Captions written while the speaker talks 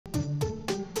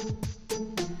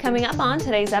Coming up on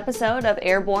today's episode of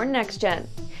Airborne-NextGen,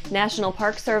 National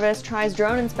Park Service tries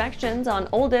drone inspections on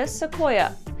oldest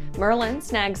Sequoia. Merlin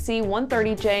snags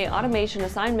C-130J automation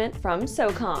assignment from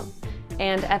SOCOM.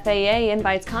 And FAA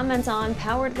invites comments on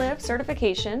powered lift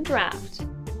certification draft.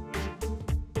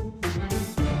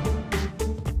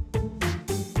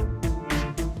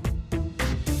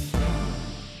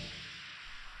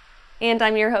 And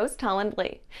I'm your host, Holland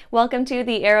Lee. Welcome to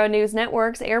the Aero-News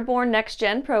Network's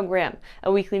Airborne-NextGen program,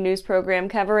 a weekly news program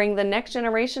covering the next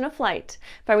generation of flight,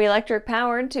 from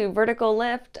electric-powered to vertical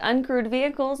lift, uncrewed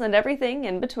vehicles, and everything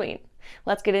in between.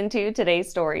 Let's get into today's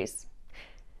stories.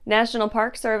 National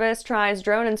Park Service tries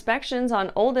drone inspections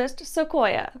on oldest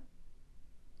Sequoia.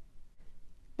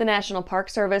 The National Park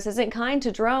Service isn't kind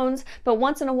to drones, but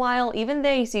once in a while even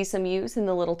they see some use in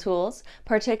the little tools,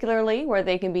 particularly where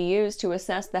they can be used to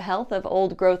assess the health of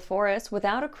old-growth forests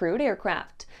without a crewed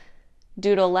aircraft.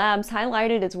 Doodle Labs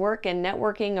highlighted its work in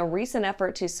networking a recent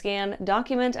effort to scan,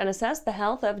 document, and assess the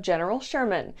health of General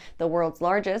Sherman, the world's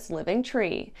largest living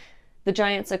tree. The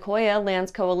Giant Sequoia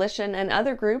Lands Coalition and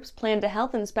other groups planned a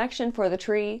health inspection for the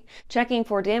tree, checking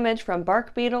for damage from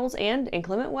bark beetles and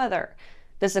inclement weather.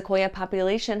 The sequoia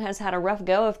population has had a rough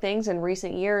go of things in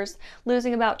recent years,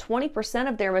 losing about 20%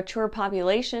 of their mature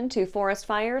population to forest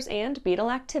fires and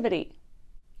beetle activity.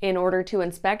 In order to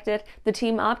inspect it, the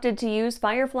team opted to use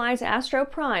Firefly's Astro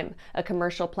Prime, a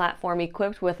commercial platform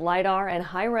equipped with LiDAR and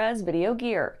high-res video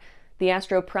gear. The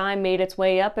Astro Prime made its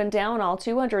way up and down all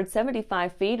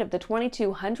 275 feet of the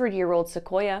 2,200-year-old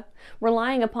sequoia,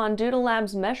 relying upon Doodle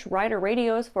Labs' mesh rider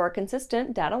radios for a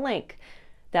consistent data link.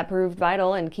 That proved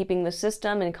vital in keeping the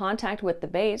system in contact with the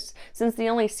base, since the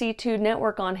only C2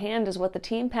 network on hand is what the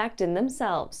team packed in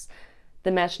themselves.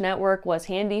 The mesh network was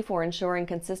handy for ensuring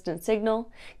consistent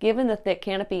signal, given the thick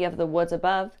canopy of the woods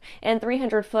above, and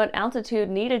 300-foot altitude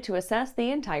needed to assess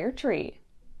the entire tree.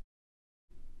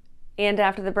 And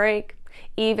after the break,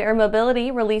 Eve Air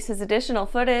Mobility releases additional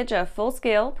footage of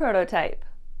full-scale prototype.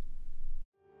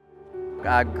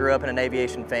 I grew up in an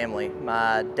aviation family.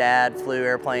 My dad flew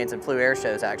airplanes and flew air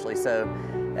shows actually, so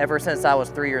ever since I was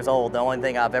 3 years old, the only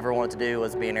thing I've ever wanted to do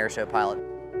was be an air show pilot.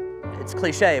 It's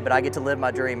cliche, but I get to live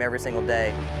my dream every single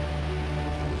day.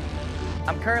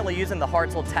 I'm currently using the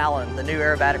Hartzell Talon, the new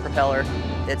aerobatic propeller.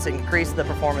 It's increased the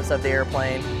performance of the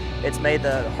airplane. It's made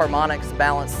the harmonics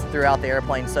balance throughout the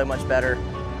airplane so much better.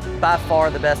 By far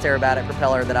the best aerobatic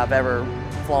propeller that I've ever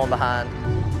flown behind.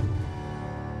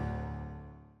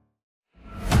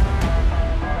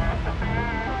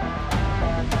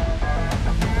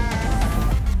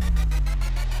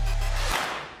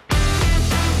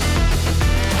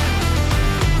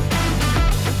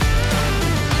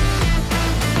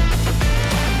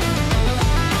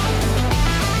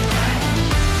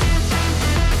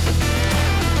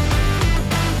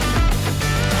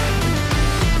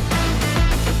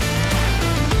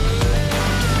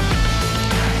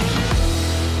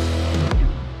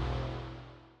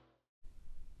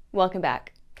 Welcome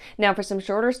back. Now for some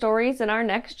shorter stories in our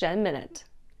Next Gen Minute.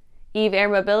 Eve Air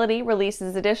Mobility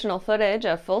releases additional footage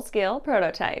of full-scale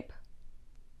prototype.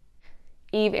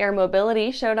 Eve Air Mobility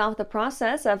showed off the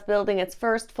process of building its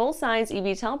first full-size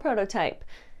eVTOL prototype.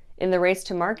 In the race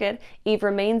to market, Eve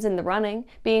remains in the running,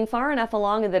 being far enough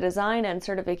along in the design and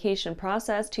certification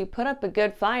process to put up a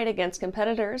good fight against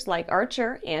competitors like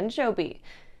Archer and Joby.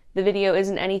 The video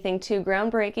isn't anything too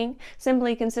groundbreaking,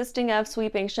 simply consisting of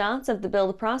sweeping shots of the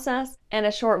build process and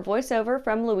a short voiceover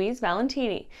from Louise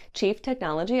Valentini, Chief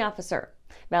Technology Officer.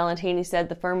 Valentini said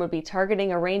the firm would be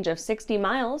targeting a range of 60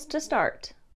 miles to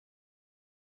start.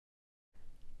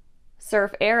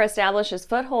 Surf Air establishes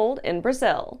foothold in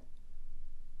Brazil.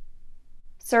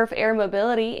 Surf Air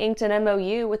Mobility inked an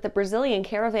MOU with the Brazilian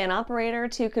caravan operator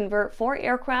to convert 4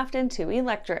 aircraft into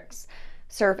electrics.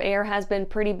 Surf Air has been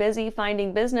pretty busy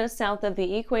finding business south of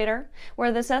the equator,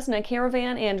 where the Cessna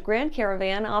Caravan and Grand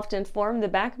Caravan often form the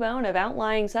backbone of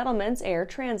outlying settlements' air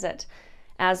transit.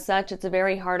 As such, it's a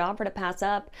very hard offer to pass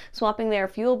up, swapping their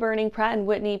fuel-burning Pratt &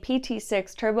 Whitney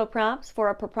PT6 turboprops for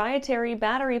a proprietary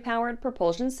battery-powered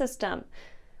propulsion system.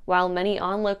 While many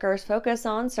onlookers focus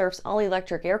on Surf's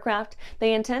all-electric aircraft,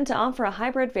 they intend to offer a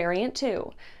hybrid variant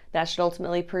too. That should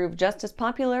ultimately prove just as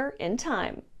popular in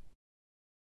time.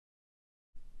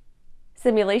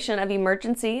 Simulation of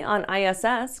emergency on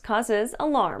ISS causes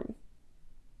alarm.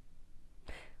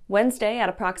 Wednesday at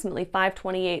approximately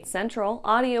 5:28 Central,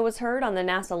 audio was heard on the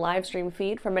NASA livestream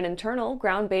feed from an internal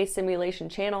ground-based simulation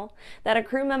channel that a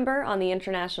crew member on the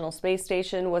International Space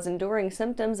Station was enduring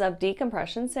symptoms of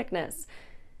decompression sickness.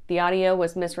 The audio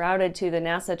was misrouted to the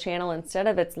NASA channel instead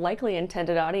of its likely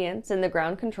intended audience in the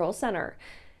Ground Control Center.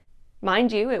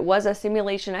 Mind you, it was a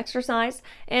simulation exercise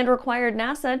and required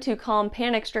NASA to calm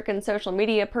panic-stricken social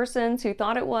media persons who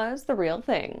thought it was the real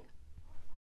thing.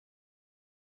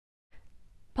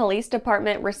 Police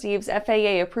Department receives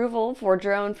FAA approval for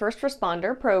drone first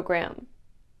responder program.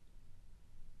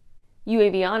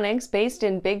 UAvionics, based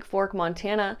in Big Fork,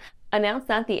 Montana, announced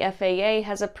that the FAA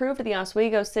has approved the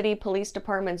Oswego City Police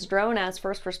Department's drone as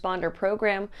first responder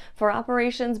program for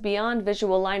operations beyond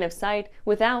visual line of sight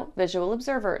without visual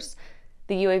observers.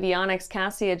 The UAvionics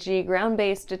Cassia G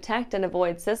ground-based detect and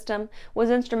avoid system was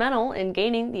instrumental in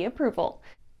gaining the approval.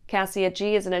 Cassia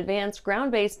G is an advanced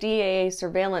ground-based DAA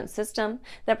surveillance system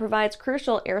that provides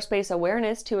crucial airspace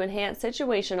awareness to enhance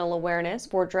situational awareness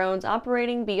for drones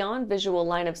operating beyond visual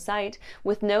line of sight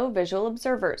with no visual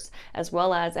observers, as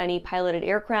well as any piloted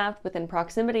aircraft within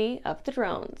proximity of the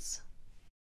drones.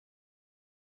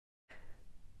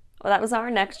 Well, that was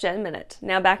our Next Gen Minute.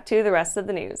 Now back to the rest of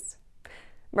the news.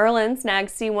 Merlin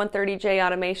snags C-130J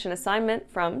automation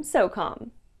assignment from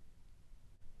SOCOM.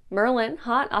 Merlin,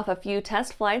 hot off a few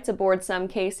test flights aboard some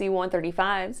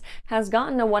KC-135s, has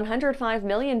gotten a $105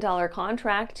 million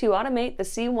contract to automate the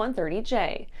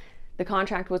C-130J. The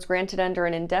contract was granted under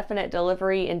an Indefinite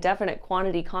Delivery Indefinite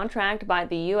Quantity contract by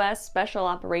the U.S. Special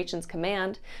Operations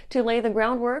Command to lay the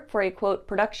groundwork for a, quote,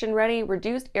 production-ready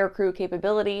reduced aircrew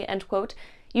capability, end quote,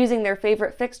 using their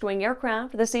favorite fixed-wing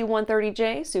aircraft, the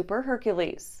C-130J Super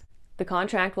Hercules. The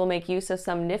contract will make use of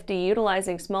some nifty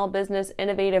utilizing Small Business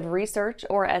Innovative Research,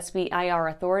 or SBIR,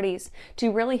 authorities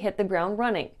to really hit the ground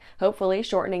running, hopefully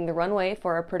shortening the runway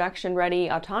for a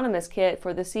production-ready autonomous kit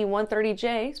for the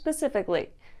C-130J specifically.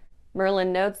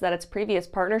 Merlin notes that its previous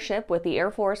partnership with the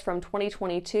Air Force from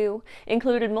 2022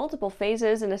 included multiple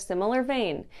phases in a similar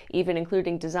vein, even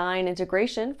including design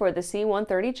integration for the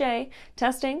C-130J,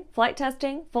 testing, flight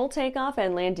testing, full takeoff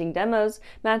and landing demos,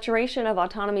 maturation of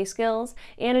autonomy skills,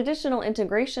 and additional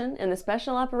integration in the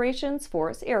Special Operations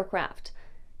Force aircraft.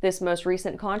 This most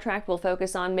recent contract will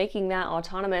focus on making that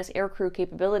autonomous aircrew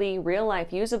capability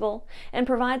real-life usable and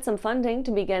provide some funding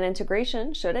to begin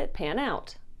integration should it pan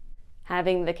out.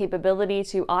 Having the capability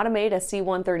to automate a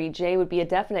C-130J would be a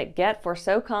definite get for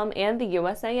SOCOM and the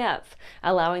USAF,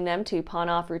 allowing them to pawn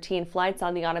off routine flights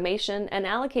on the automation and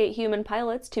allocate human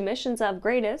pilots to missions of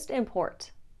greatest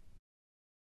import.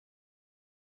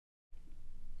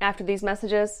 After these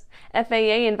messages,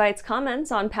 FAA invites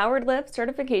comments on powered lift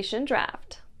certification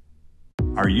draft.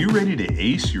 Are you ready to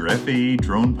ace your FAA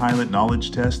drone pilot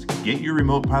knowledge test, get your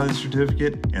remote pilot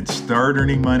certificate, and start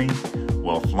earning money?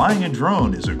 Well, flying a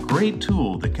drone is a great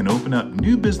tool that can open up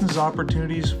new business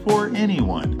opportunities for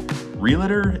anyone.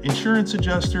 Realtor, insurance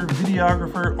adjuster,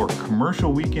 videographer, or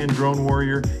commercial weekend drone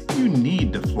warrior, you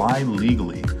need to fly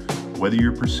legally. Whether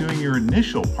you're pursuing your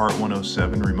initial Part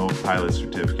 107 remote pilot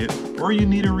certificate or you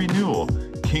need a renewal,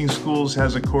 King Schools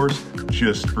has a course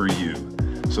just for you.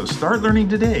 So start learning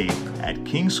today at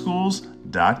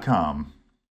kingschools.com.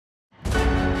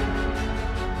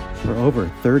 For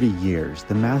over 30 years,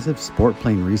 the massive Sport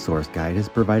Plane Resource Guide has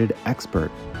provided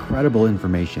expert, credible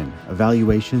information,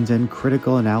 evaluations, and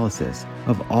critical analysis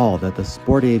of all that the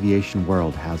sport aviation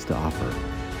world has to offer.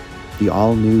 The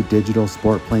all-new digital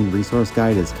Sport Plane Resource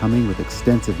Guide is coming with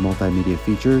extensive multimedia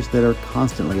features that are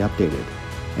constantly updated,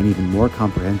 an even more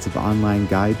comprehensive online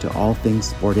guide to all things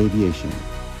sport aviation.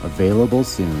 Available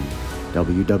soon.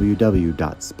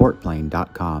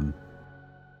 www.sportplane.com.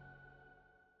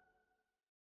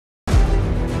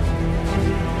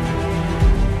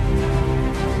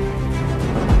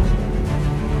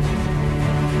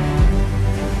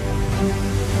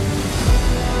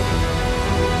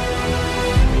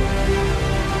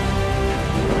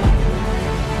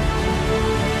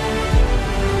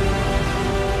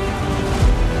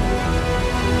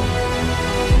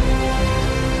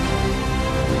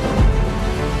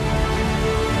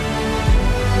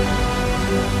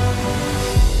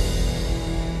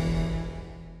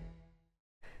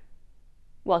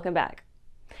 Welcome back.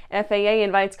 FAA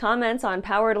invites comments on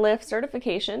powered lift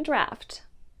certification draft.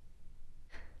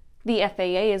 The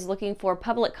FAA is looking for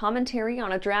public commentary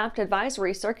on a draft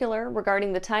advisory circular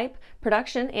regarding the type,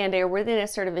 production, and airworthiness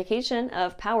certification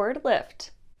of powered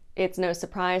lift. It's no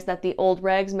surprise that the old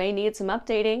regs may need some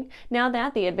updating now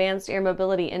that the advanced air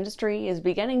mobility industry is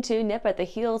beginning to nip at the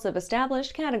heels of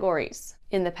established categories.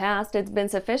 In the past, it's been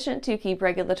sufficient to keep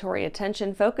regulatory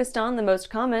attention focused on the most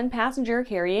common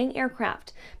passenger-carrying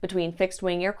aircraft, between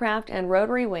fixed-wing aircraft and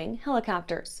rotary-wing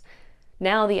helicopters.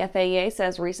 Now, the FAA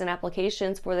says recent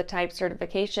applications for the type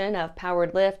certification of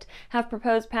powered lift have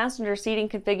proposed passenger seating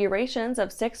configurations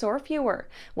of 6 or fewer,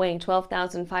 weighing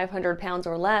 12,500 pounds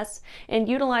or less, and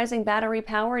utilizing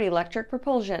battery-powered electric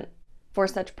propulsion. For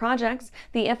such projects,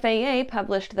 the FAA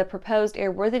published the proposed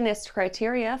airworthiness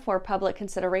criteria for public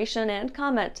consideration and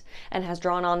comment, and has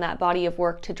drawn on that body of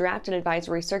work to draft an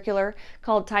advisory circular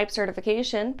called Type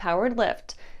Certification Powered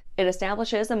Lift. It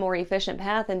establishes a more efficient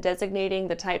path in designating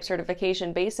the type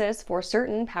certification basis for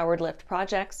certain powered lift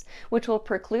projects, which will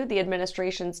preclude the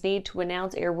administration's need to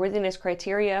announce airworthiness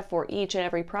criteria for each and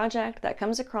every project that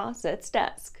comes across its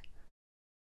desk.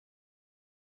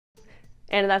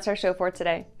 And that's our show for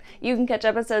today. You can catch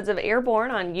episodes of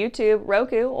Airborne on YouTube,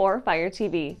 Roku, or Fire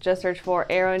TV. Just search for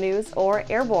Aero-News or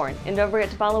Airborne, and don't forget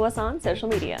to follow us on social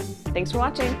media. Thanks for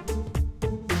watching.